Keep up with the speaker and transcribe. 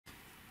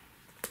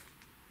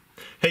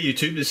Hey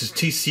YouTube, this is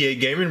TCA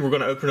Gaming. We're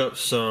going to open up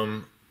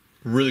some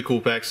really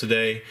cool packs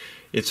today.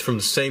 It's from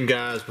the same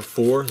guy as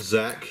before,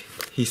 Zach.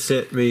 He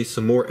sent me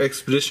some more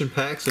Expedition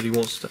packs that he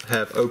wants to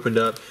have opened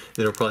up.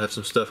 Then he'll probably have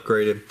some stuff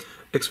graded.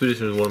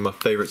 Expedition is one of my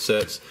favorite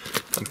sets.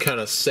 I'm kind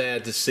of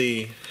sad to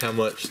see how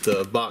much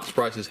the box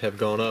prices have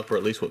gone up, or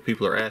at least what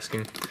people are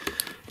asking.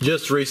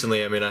 Just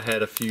recently, I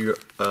had a few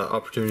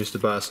opportunities to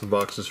buy some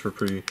boxes for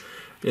pretty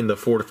in the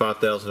 $4,000 to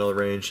 $5,000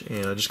 range,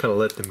 and I just kind of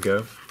let them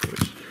go.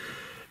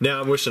 Now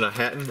I'm wishing I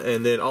hadn't.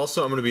 And then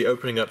also I'm going to be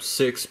opening up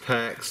 6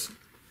 packs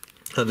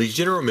of these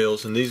General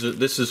Mills, and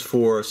this is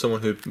for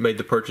someone who made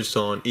the purchase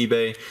on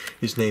eBay.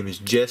 His name is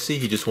Jesse.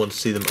 He just wanted to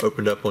see them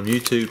opened up on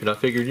YouTube, and I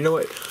figured, you know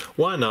what,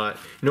 why not?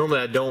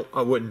 Normally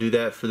I wouldn't do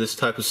that for this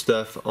type of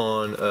stuff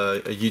on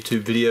a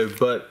YouTube video,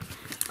 but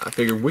I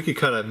figured we could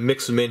kind of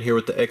mix them in here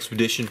with the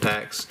Expedition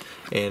packs.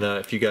 And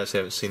if you guys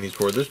haven't seen these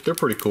before, they're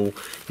pretty cool.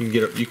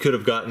 You could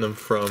have gotten them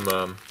from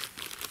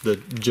the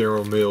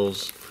General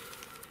Mills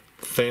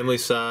family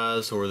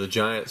size or the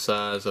giant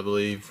size, I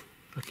believe.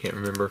 I can't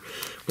remember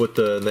what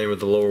the name of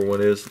the lower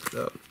one is.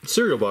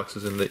 Cereal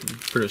boxes, and they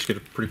pretty much get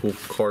a pretty cool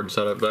card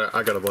inside of it. But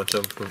I got a bunch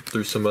of them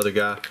through some other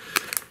guy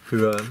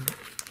who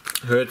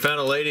had found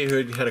a lady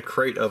who had a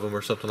crate of them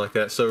or something like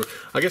that. So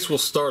I guess we'll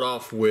start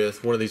off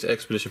with one of these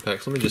Expedition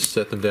packs. Let me just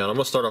set them down. I'm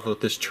gonna start off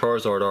with this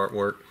Charizard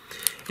artwork,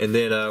 and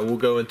then we'll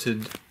go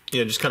into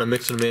just kind of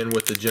mixing them in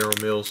with the General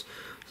Mills.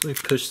 So let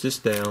me push this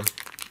down.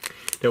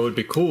 Now what would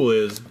be cool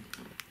is,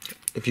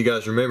 if you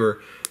guys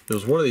remember, there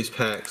was one of these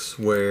packs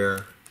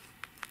where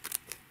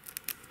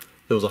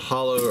there was a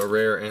holo, a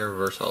rare, and a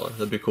reverse holo.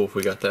 That'd be cool if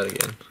we got that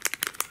again.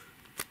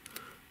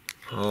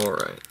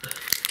 Alright.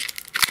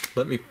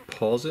 Let me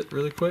pause it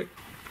really quick.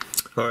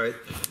 Alright.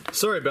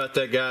 Sorry about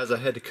that, guys. I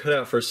had to cut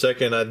out for a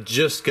second. I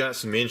just got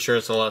some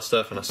insurance and a lot of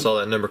stuff, and I saw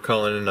that number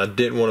calling, and I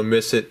didn't want to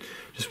miss it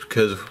just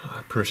because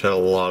I pretty much had a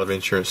lot of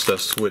insurance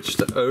stuff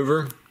switched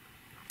over.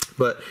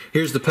 But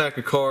here's the pack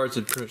of cards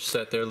that pretty much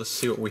sat there. Let's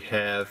see what we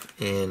have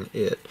in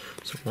it.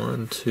 So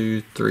 1,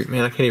 2, 3.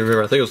 Man, I can't even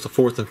remember. I think it was the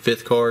 4th and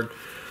 5th card.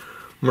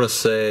 I'm going to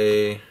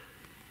say,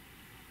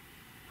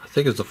 I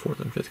think it's the 4th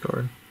and 5th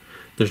card.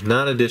 There's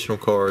 9 additional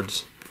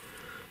cards.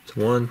 It's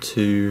 1,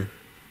 2,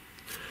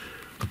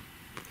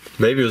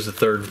 maybe it was the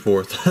 3rd and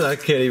 4th. I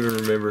can't even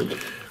remember.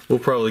 We'll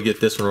probably get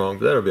this one wrong,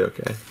 but that'll be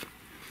okay.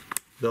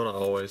 Don't I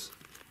always?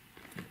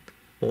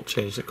 Won't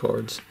change the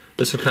cards.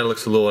 This one kind of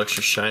looks a little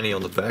extra shiny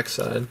on the back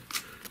side.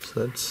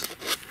 So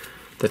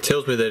that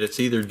tells me that it's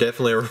either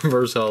definitely a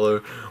reverse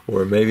holo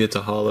or maybe it's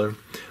a holo.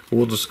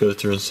 We'll just go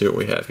through and see what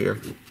we have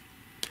here.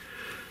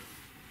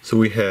 So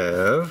we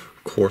have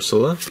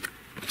Corsola,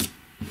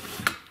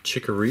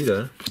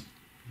 Chikorita.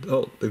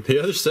 Oh, the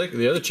other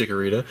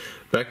Chikorita,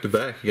 back to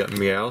back. You got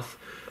Meowth.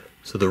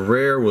 So the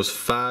rare was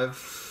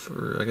 5,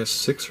 or I guess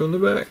 6 from the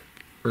back.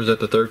 Or is that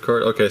the 3rd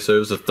card? Okay, so it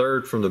was the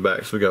 3rd from the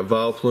back. So we got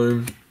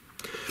Vileplume,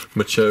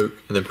 Machoke,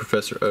 and then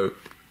Professor Oak.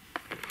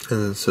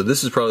 And so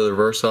this is probably the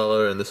reverse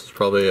holo, and this is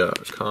probably a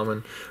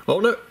common. Oh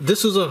no,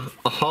 this was a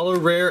holo,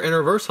 rare, and a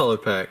reverse holo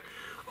pack.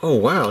 Oh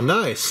wow,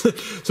 nice.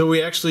 So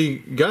we actually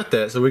got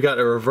that. So we got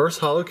a reverse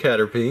holo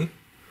Caterpie.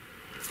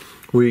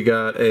 We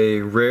got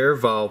a rare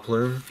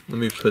Vileplume. Let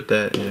me put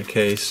that in a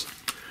case.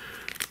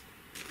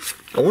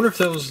 I wonder if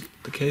that was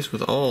the case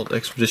with all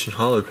Expedition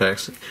holo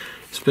packs.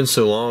 It's been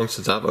so long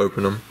since I've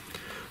opened them.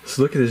 Let's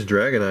look at this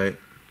Dragonite.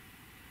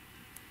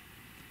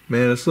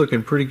 Man, it's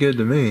looking pretty good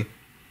to me.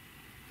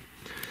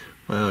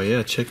 Wow,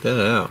 yeah, check that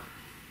out.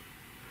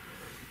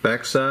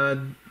 Backside,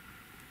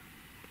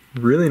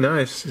 really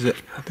nice. I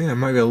think that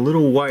might be a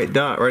little white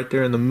dot right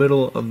there in the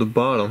middle of the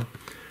bottom.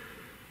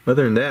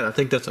 Other than that, I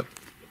think that's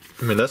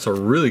a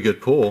really good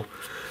pull.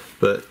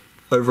 But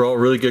overall,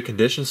 really good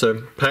condition.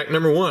 So pack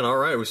number 1. All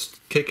right, let's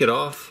kick it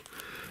off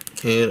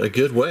in a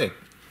good way.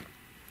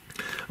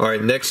 All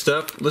right, next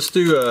up, let's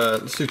do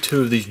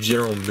 2 of these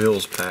General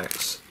Mills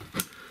packs.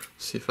 Let's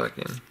see if I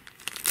can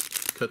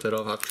cut that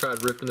off. I've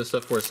tried ripping this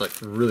stuff where it's like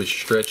really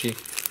stretchy.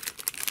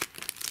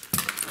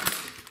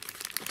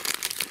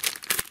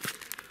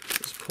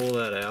 Let's pull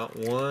that out.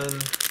 1,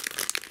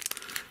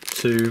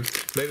 2.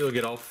 Maybe we'll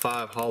get all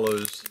 5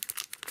 holos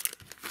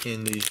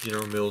in these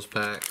General Mills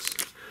packs.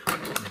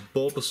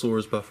 Bulbasaur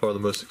is by far the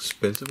most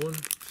expensive one,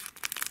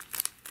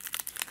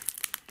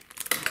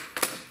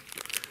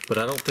 but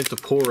I don't think the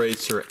pull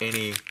rates are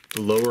any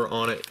lower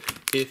on it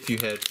if you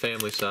had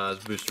family size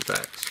booster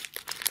packs.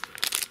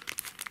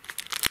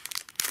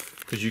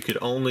 Because you could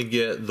only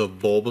get the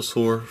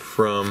Bulbasaur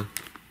from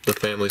the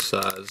family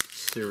size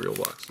cereal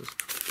boxes.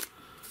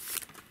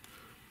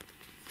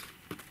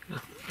 I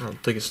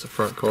don't think it's the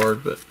front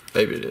card, but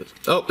maybe it is.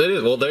 Oh, it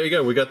is. Well, there you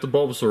go. We got the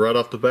Bulbasaur right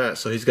off the bat.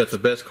 So he's got the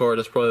best card.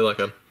 That's probably like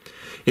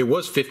it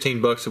was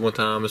 15 bucks at one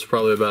time. It's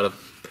probably about a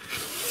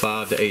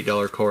 $5 to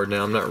 $8 card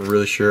now. I'm not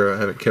really sure. I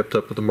haven't kept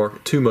up with the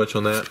market too much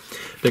on that.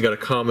 They got a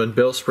common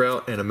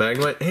Bellsprout and a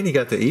Magnemite, and he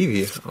got the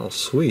Eevee. Oh,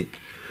 sweet.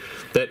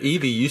 That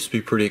Eevee used to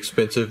be pretty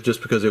expensive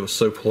just because it was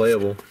so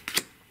playable.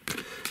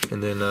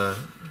 And then I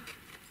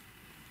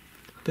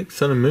think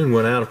Sun and Moon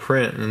went out of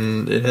print,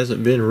 and it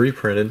hasn't been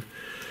reprinted.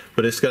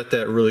 but it's got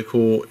that really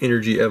cool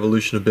energy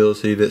evolution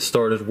ability that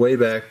started way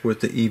back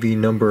with the EV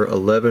number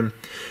 11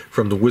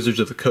 from the Wizards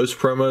of the Coast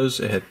promos.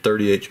 It had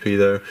 30 HP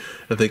though.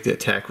 I think the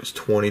attack was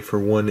 20 for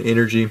 1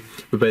 energy,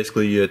 but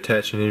basically you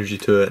attach an energy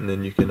to it and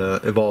then you can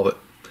evolve it.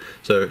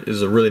 So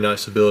it's a really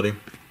nice ability.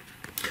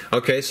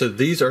 Okay, so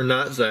these are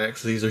not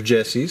Zach's, these are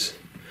Jesse's.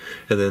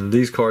 And then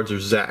these cards are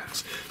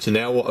Zach's. So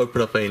now we'll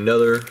open up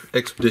another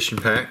Expedition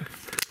pack.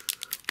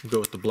 We'll go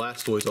with the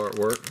Blastoise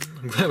artwork.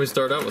 I'm glad we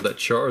started out with that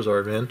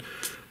Charizard, man.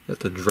 Got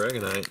the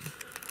Dragonite.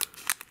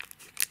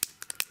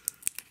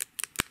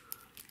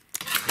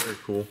 Very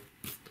cool.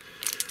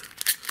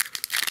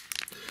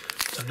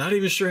 I'm not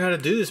even sure how to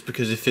do this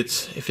because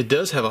if it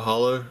does have a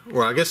holo,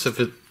 or I guess if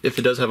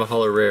it does have a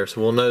holo rare,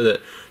 so we'll know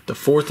that the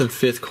 4th and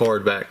 5th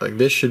card back, like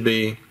this should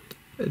be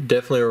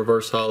definitely a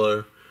reverse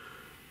holo,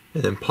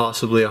 and then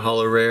possibly a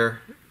holo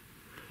rare,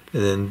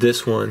 and then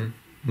this one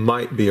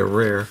might be a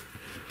rare.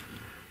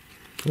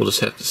 We'll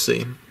just have to see.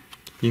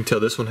 You can tell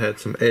this one had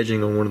some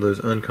edging on one of those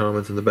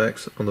uncommons in the back,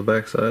 on the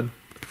back side.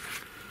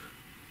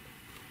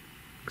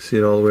 See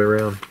it all the way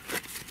around.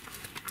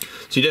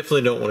 So you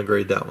definitely don't want to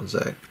grade that one,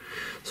 Zach.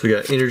 So we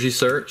got Energy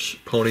Search,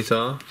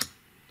 Ponyta.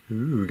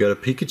 Ooh, we got a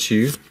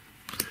Pikachu,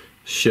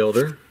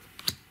 Shelter.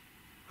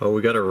 Oh,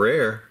 we got a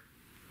rare.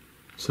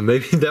 So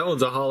maybe that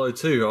one's a holo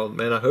too. Oh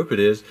man, I hope it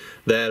is.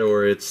 That,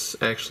 or it's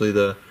actually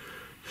the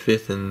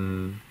 5th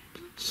and...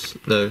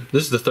 No,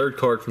 this is the 3rd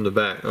card from the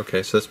back.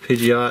 Okay, so that's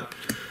Pidgeot,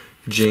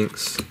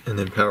 Jinx, and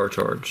then Power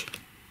Charge.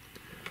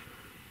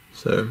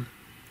 So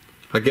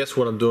I guess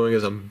what I'm doing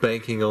is I'm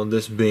banking on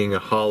this being a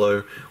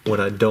holo when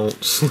I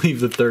don't sleeve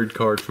the 3rd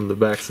card from the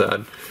back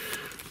side.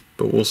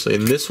 But we'll see.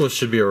 And this one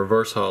should be a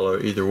reverse holo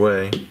either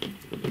way,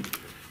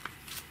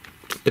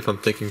 if I'm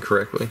thinking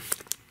correctly.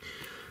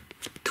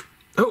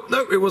 Oh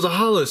no, it was a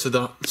holo. So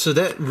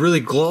that really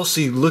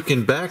glossy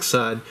looking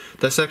backside,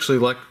 that's actually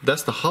like,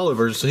 that's the holo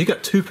version. So he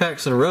got 2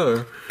 packs in a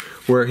row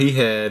where he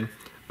had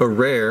a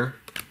rare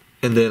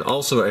and then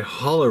also a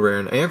holo rare.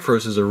 And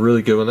Ampharos is a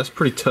really good one. That's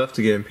pretty tough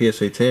to get in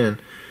PSA 10.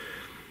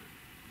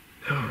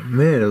 Oh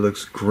man, it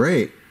looks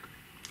great.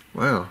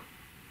 Wow.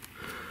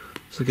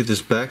 Let's look at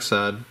this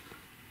backside.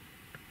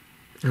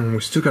 And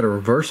we still got a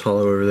reverse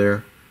holo over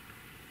there.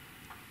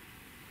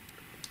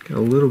 Got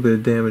a little bit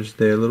of damage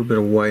there, a little bit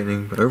of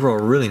whitening, but overall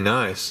really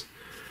nice.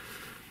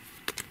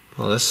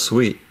 Oh, that's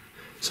sweet.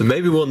 So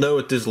maybe we'll know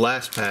with this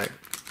last pack,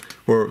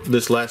 or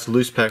this last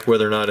loose pack,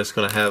 whether or not it's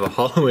going to have a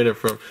holo in it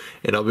from,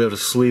 and I'll be able to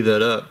sleeve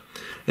that up.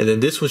 And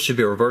then this one should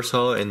be a reverse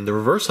holo, and the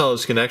reverse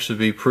holos can actually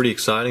be pretty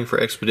exciting for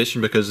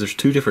Expedition because there's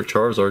 2 different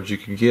Charizards you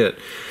can get.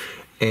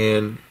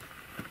 And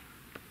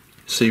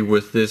see,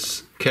 with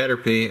this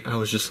Caterpie, I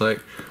was just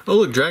like, oh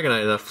look,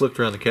 Dragonite, and I flipped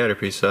around the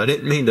Caterpie, so I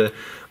didn't mean to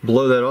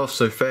blow that off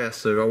so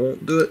fast, so I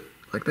won't do it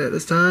like that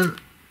this time.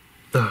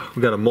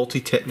 We got a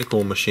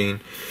multi-technical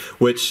machine,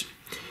 which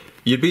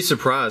you'd be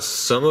surprised,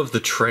 some of the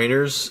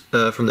trainers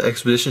from the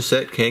Expedition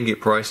set can get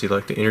pricey,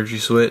 like the Energy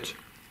Switch.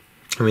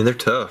 I mean, they're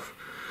tough,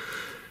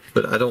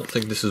 but I don't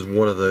think this is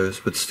one of those,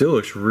 but still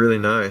looks really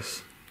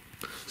nice.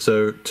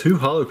 So 2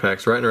 holo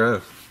packs right in a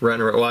row.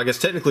 Well, I guess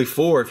technically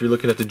 4 if you're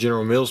looking at the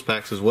General Mills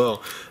packs as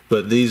well,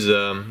 but these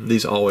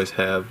always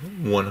have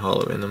 1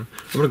 holo in them.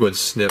 I'm gonna go ahead and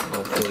snip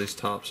all 4 of these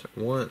tops at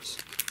once.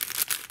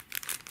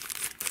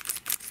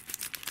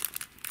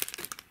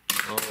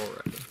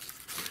 Alright,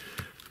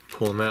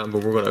 pull them out,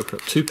 but we're gonna open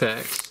up 2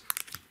 packs,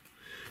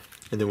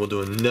 and then we'll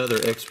do another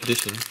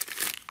Expedition.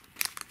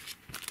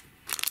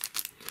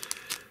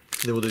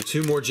 And then we'll do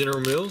 2 more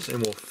General Mills,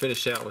 and we'll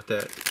finish out with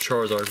that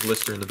Charizard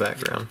blister in the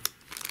background.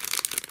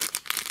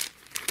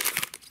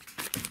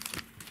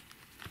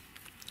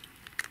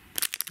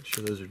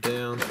 Sure those are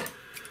down.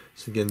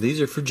 So again, these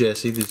are for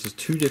Jesse. These are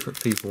 2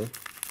 different people.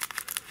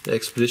 The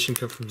Expedition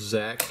come from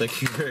Zach. Thank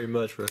you very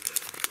much for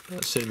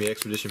sending me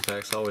Expedition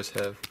packs. I always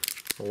have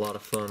a lot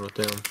of fun with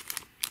them.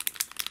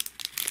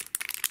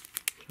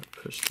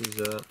 Push these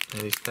up,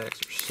 and these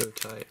packs are so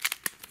tight.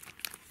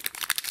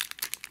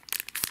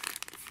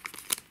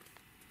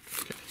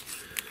 Okay,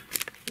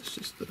 that's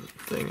just the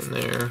thing in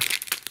there.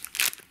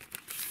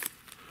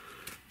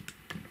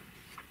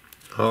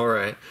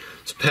 Alright,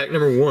 so pack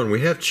number 1,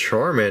 we have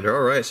Charmander.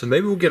 Alright, so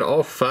maybe we'll get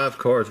all 5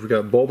 cards. We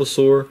got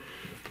Bulbasaur,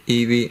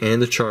 Eevee,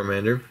 and the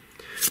Charmander.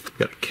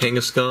 We got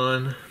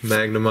Kangaskhan,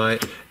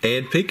 Magnemite,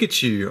 and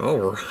Pikachu.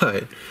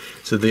 Alright,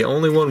 so the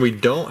only one we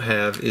don't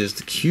have is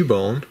the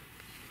Cubone.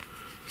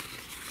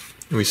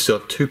 And we still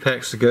have 2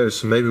 packs to go,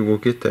 so maybe we'll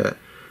get that.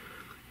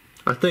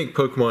 I think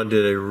Pokemon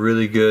did a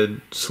really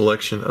good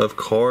selection of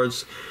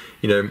cards.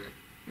 You know,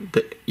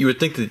 you would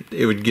think that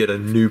it would get a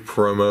new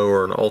promo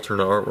or an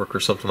alternate artwork or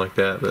something like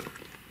that, but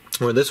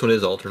well, this one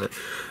is alternate.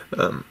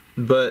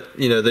 But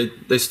you know,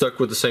 they stuck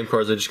with the same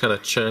cards. They just kind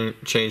of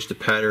changed the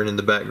pattern in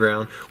the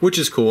background, which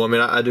is cool. I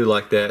mean, I do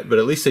like that, but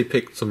at least they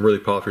picked some really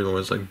popular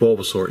ones like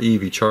Bulbasaur,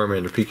 Eevee,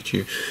 Charmander,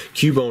 Pikachu.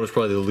 Cubone is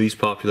probably the least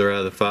popular out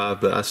of the 5,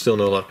 but I still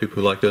know a lot of people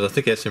who like those. I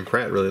think SM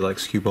Pratt really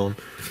likes Cubone.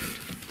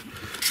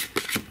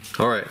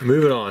 Alright,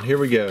 moving on. Here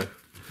we go.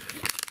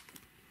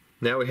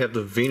 Now we have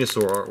the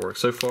Venusaur artwork.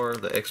 So far,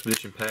 the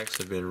Expedition packs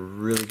have been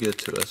really good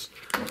to us.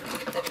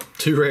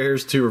 2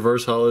 rares, 2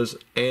 reverse hollows,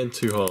 and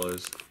 2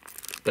 hollows.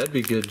 That'd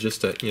be good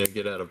just to, you know,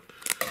 get out of,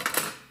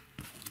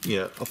 you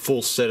know, a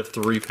full set of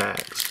 3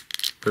 packs.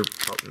 Or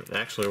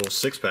actually, well,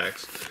 6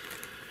 packs.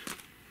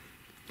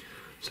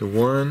 So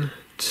 1,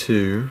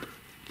 2.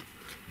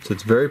 So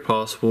it's very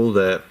possible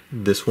that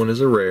this one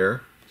is a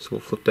rare. So we'll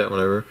flip that one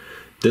over.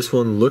 This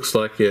one looks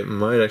like it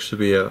might actually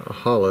be a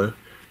hollow.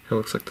 It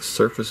looks like the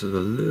surface is a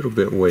little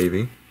bit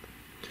wavy.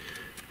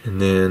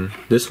 And then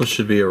this one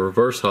should be a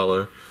reverse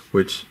hollow,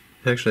 which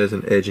actually has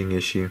an edging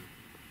issue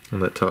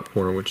on that top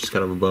corner, which is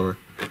kind of a bummer.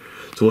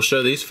 So we'll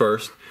show these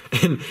first.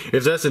 And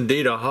if that's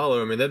indeed a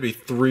hollow, I mean, that'd be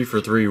 3 for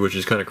 3, which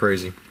is kind of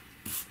crazy.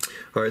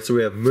 Alright, so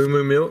we have Moo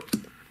Moo Milk,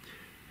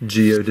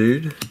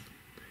 Geodude,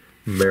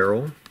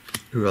 Meryl.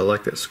 Ooh, I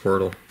like that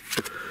Squirtle.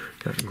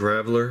 Got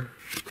Graveler,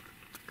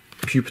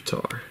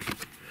 Pupitar.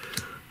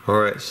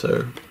 Alright,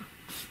 so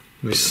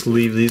let me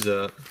sleeve these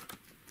up.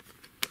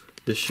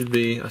 This should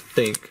be, I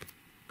think,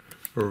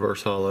 a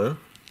reverse hollow.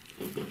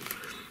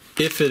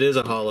 If it is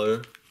a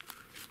hollow,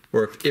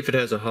 or if it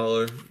has a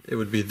hollow, it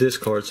would be this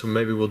card, so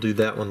maybe we'll do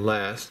that one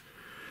last.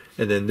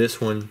 And then this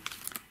one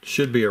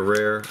should be a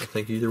rare, I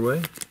think, either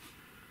way.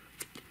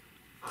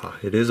 Ah,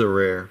 it is a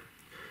rare.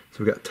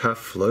 So we got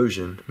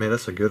Typhlosion. Man,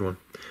 that's a good one.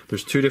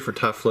 There's 2 different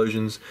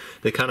Typhlosions.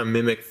 They kind of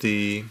mimic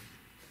the,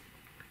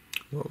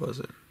 what was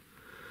it?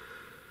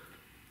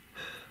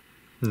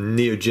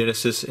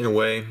 Neogenesis in a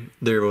way.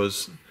 There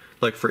was,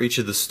 like, for each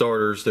of the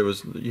starters,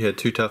 you had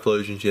 2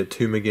 Typhlosions, you had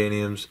 2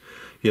 Meganiums,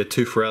 you had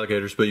 2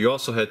 Feraligators, but you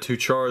also had 2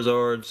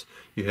 Charizards,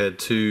 you had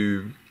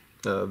 2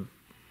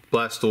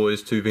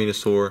 Blastoise, 2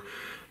 Venusaur.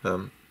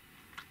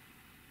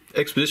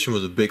 Expedition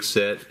was a big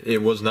set.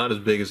 It was not as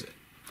big as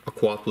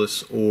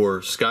Aquapolis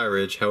or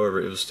Skyridge,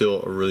 however, it was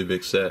still a really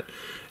big set.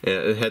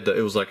 And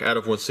it was like out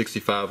of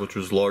 165, which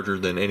was larger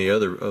than any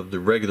other of the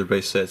regular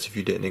base sets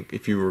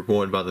if you were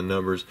going by the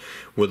numbers.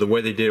 Well, the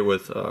way they did it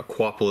with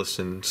Aquapolis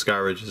and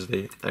Skyridge is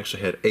they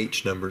actually had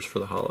H numbers for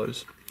the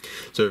hollows.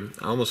 So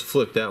I almost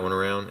flipped that one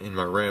around in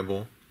my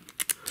ramble.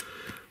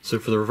 So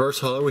for the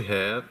reverse hollow we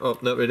have, oh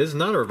no, it is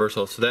not a reverse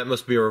hollow, so that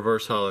must be a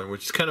reverse hollow,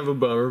 which is kind of a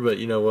bummer, but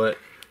you know what,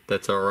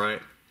 that's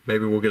alright.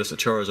 Maybe we'll get us a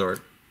Charizard.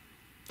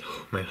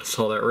 Oh man, I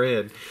saw that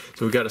red.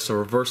 So we got us a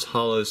reverse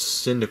hollow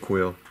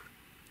Cyndaquil.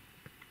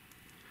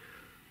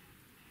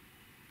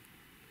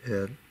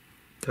 Yeah,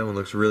 that one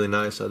looks really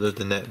nice other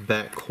than that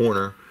back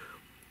corner.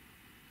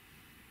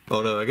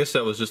 Oh no, I guess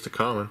that was just a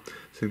common.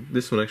 So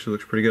this one actually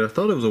looks pretty good. I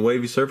thought it was a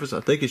wavy surface.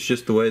 I think it's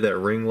just the way that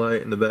ring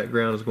light in the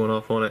background is going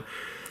off on it.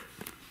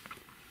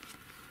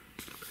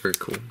 Very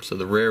cool. So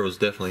the rare was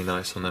definitely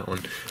nice on that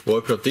one. We'll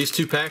open up these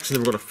 2 packs and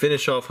then we're going to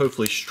finish off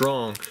hopefully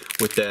strong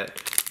with that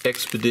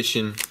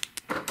Expedition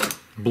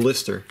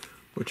blister,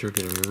 which are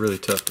getting really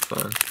tough to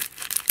find.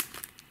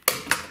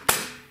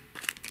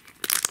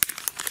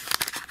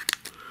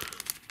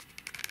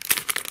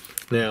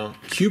 Now,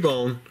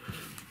 Cubone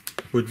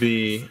would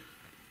be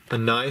a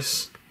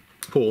nice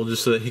pull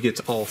just so that he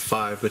gets all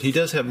 5, but he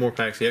does have more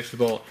packs. He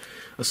actually bought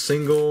a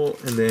single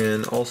and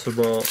then also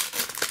bought,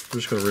 I'm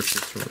just going to rip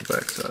this from the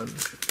back side.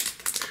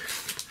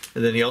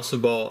 And then he also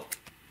bought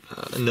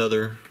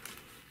another,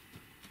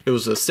 it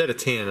was a set of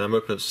 10, and I'm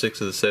opening up 6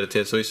 of the set of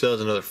 10, so he still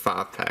has another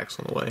 5 packs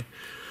on the way.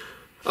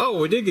 Oh,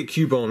 we did get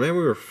Cubone, man,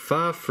 we were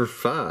 5 for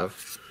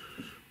 5.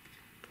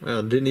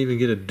 Wow, didn't even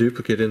get a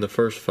duplicate in the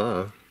first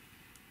 5.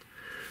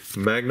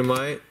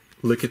 Magnemite,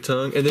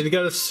 Lickitung, and then he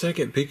got a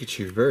second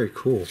Pikachu. Very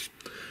cool.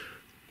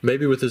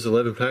 Maybe with his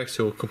 11 packs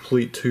he'll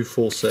complete 2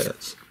 full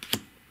sets.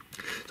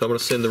 So I'm going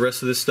to send the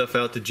rest of this stuff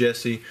out to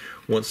Jesse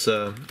once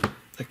I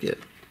get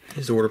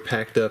his order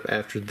packed up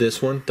after this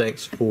one.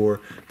 Thanks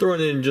for throwing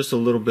in just a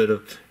little bit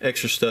of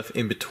extra stuff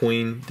in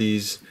between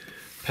these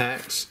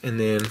packs. And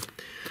then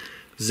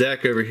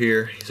Zach over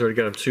here, he's already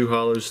got him 2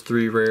 hollows,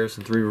 3 rares,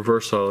 and 3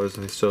 reverse hollows,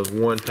 and he still has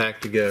 1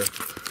 pack to go.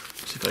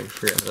 Let's see if I can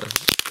figure out how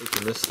to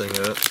open this thing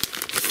up.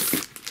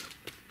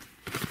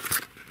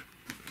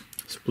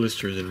 This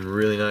blister is in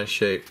really nice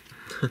shape.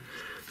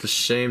 It's a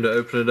shame to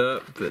open it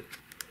up, but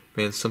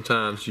man,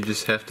 sometimes you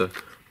just have to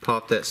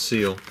pop that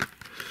seal.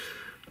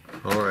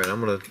 Alright, I'm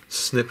going to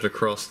snip it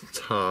across the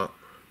top.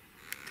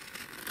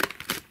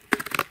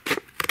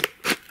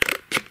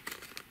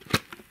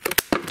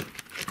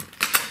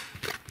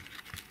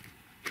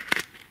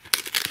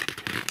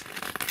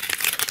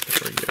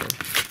 There we go.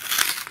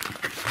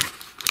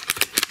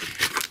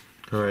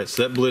 Alright,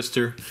 so that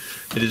blister,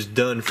 it is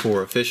done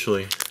for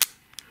officially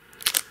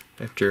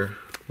after,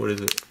 what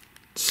is it,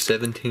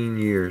 17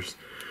 years.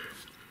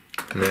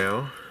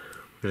 Now,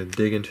 I'm going to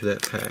dig into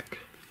that pack.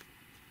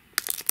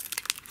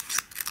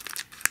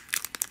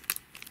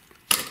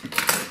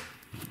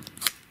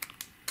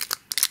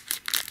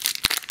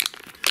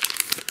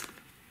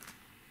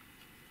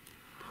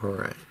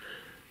 Alright.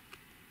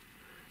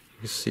 You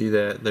can see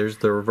that there's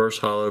the reverse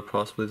hollow,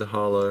 possibly the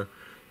hollow.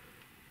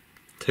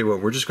 Tell you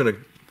what, we're just going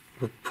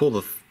to pull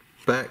the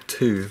back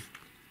 2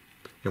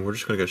 and we're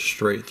just going to go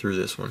straight through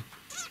this one.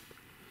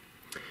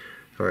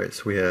 Alright,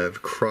 so we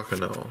have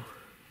Croconaw.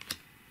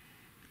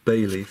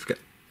 Bayleaf. Got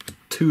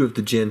 2 of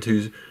the Gen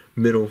 2's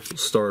middle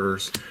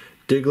starters.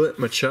 Diglett,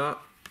 Machop,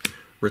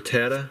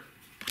 Rattata,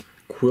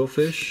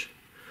 Quillfish.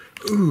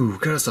 Ooh,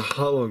 got us a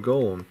holo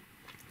golem.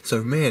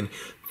 So man,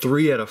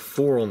 3 out of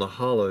 4 on the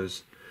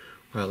holos.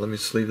 Wow, let me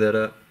sleeve that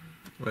up.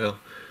 Well,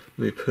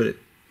 let me put it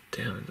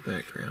down in the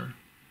background.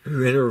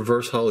 Ooh, and a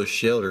reverse holo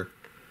Shelter.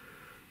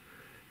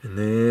 And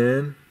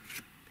then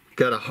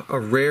got a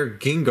rare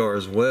Gengar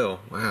as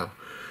well. Wow.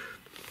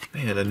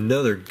 Man,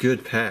 another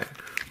good pack.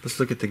 Let's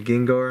look at the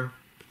Gengar.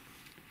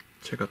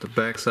 Check out the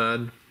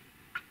backside.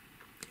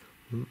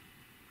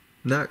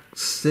 Not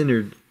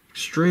centered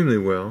extremely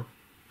well,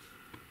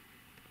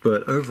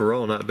 but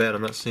overall not bad.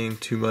 I'm not seeing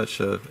too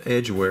much of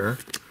edge wear.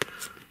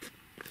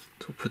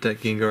 So we'll put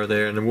that Gengar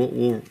there, and then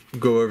we'll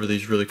go over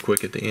these really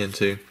quick at the end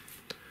too.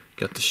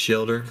 Got the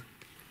Shelter.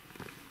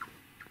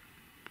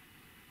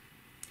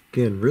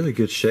 Again, really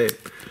good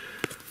shape.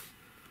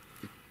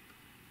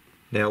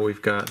 Now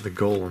we've got the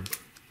Golem,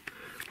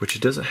 which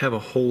it doesn't have a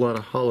whole lot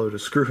of holo to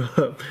screw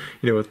up,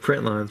 with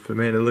print lines, but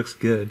man, it looks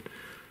good.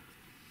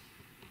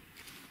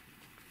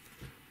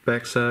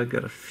 Backside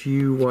got a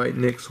few white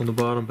nicks on the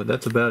bottom, but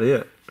that's about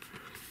it.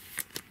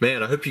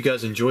 Man, I hope you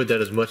guys enjoyed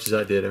that as much as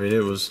I did. I mean,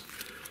 it was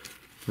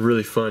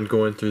really fun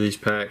going through these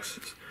packs.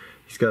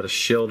 He's got a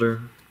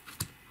Shelter,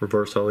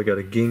 reverse holo, got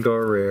a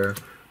Gengar rare,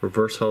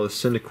 reverse holo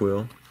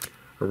Cyndaquil,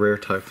 a rare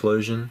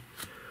Typhlosion,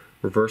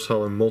 reverse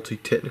holo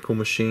multi-technical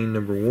machine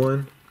number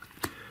 1,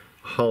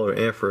 holo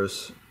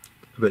Ampharos.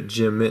 I bet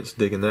Jim Mint's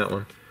digging that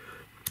one.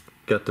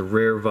 Got the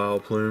rare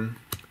Vileplume,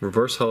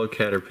 reverse holo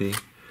Caterpie,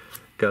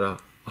 got a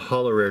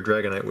holo rare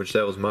Dragonite, which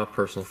that was my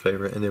personal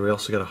favorite, and then we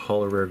also got a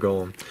holo rare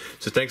Golem.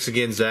 So thanks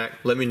again, Zach.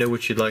 Let me know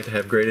what you'd like to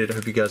have graded. I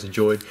hope you guys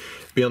enjoyed.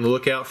 Be on the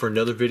lookout for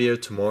another video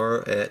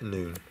tomorrow at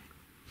noon.